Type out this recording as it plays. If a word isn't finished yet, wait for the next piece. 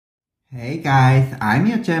Hey guys, I'm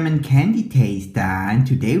your German candy taster and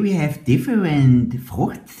today we have different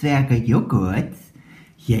Fruchtzwerge Yogurts.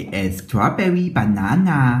 Here is strawberry,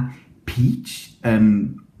 banana, peach,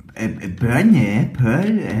 Birne,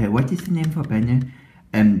 pearl, what is the name for Birne?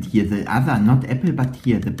 Here the other, not apple but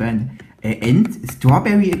here the Birne. And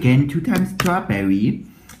strawberry again, 2 times strawberry.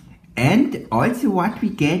 And also what we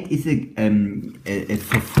get is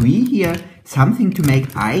for free here, something to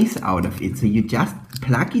make ice out of it. So you just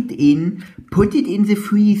plug it in, put it in the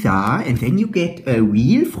freezer, and then you get a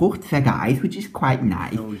real Fruchtzwerge ice, which is quite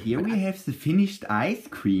nice. So here we have the finished ice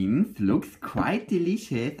creams. Looks quite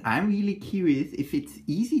delicious. I'm really curious if it's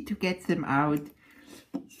easy to get them out.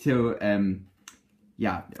 So,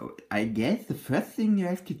 yeah, I guess the first thing you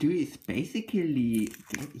have to do is basically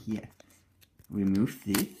get here. Remove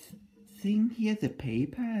this thing here, the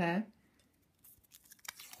paper.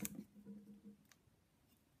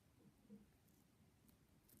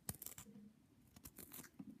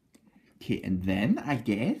 Okay, and then I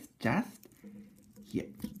guess just here.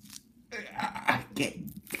 Get.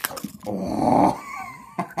 Oh,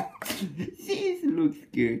 this looks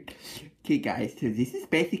good. Okay, guys, so this is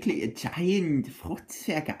basically a giant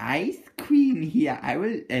Fruchtzwerge ice cream here. I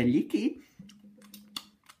will lick it.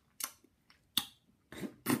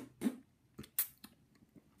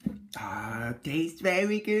 Oh, tastes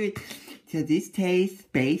very good. So this tastes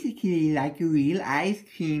basically like a real ice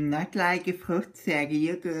cream, not like a Fruchtzwerge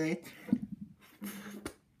yogurt.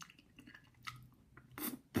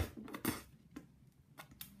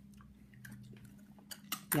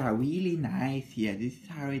 Yeah, really nice here. This is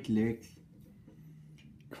how it looks.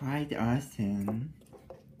 Quite awesome.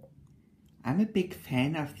 I'm a big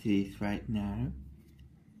fan of this right now.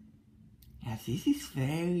 Yeah, this is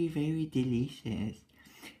very, very delicious.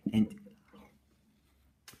 And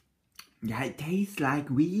yeah, it tastes like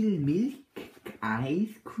real milk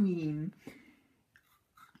ice cream,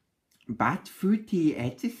 but fruity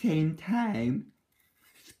at the same time.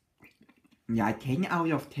 Yeah, 10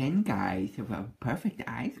 out of 10, guys. A perfect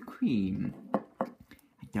ice cream.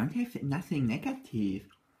 I don't have nothing negative.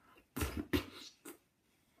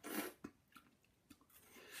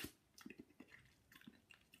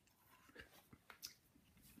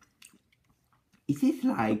 Is it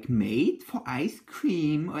like made for ice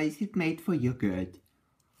cream or is it made for yogurt?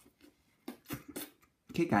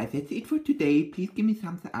 Okay guys, that's it for today. Please give me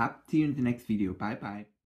thumbs up. See you in the next video. Bye bye.